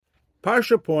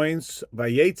Parsha points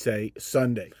Vayeitzei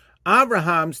Sunday.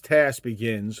 Abraham's task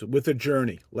begins with a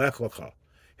journey, Lech Lecha.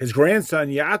 His grandson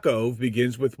Yaakov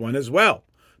begins with one as well,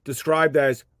 described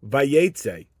as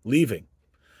Vayeitzei, leaving.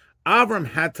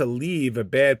 Avram had to leave a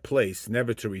bad place,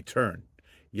 never to return.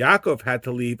 Yaakov had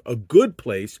to leave a good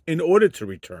place in order to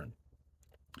return.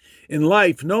 In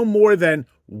life, no more than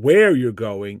where you're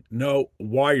going, know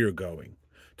why you're going.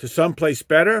 To someplace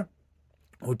better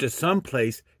or to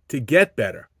someplace to get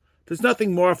better. There's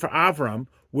nothing more for Avram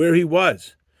where he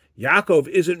was. Yaakov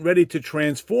isn't ready to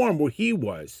transform where he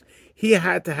was. He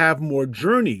had to have more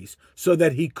journeys so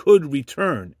that he could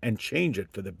return and change it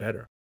for the better.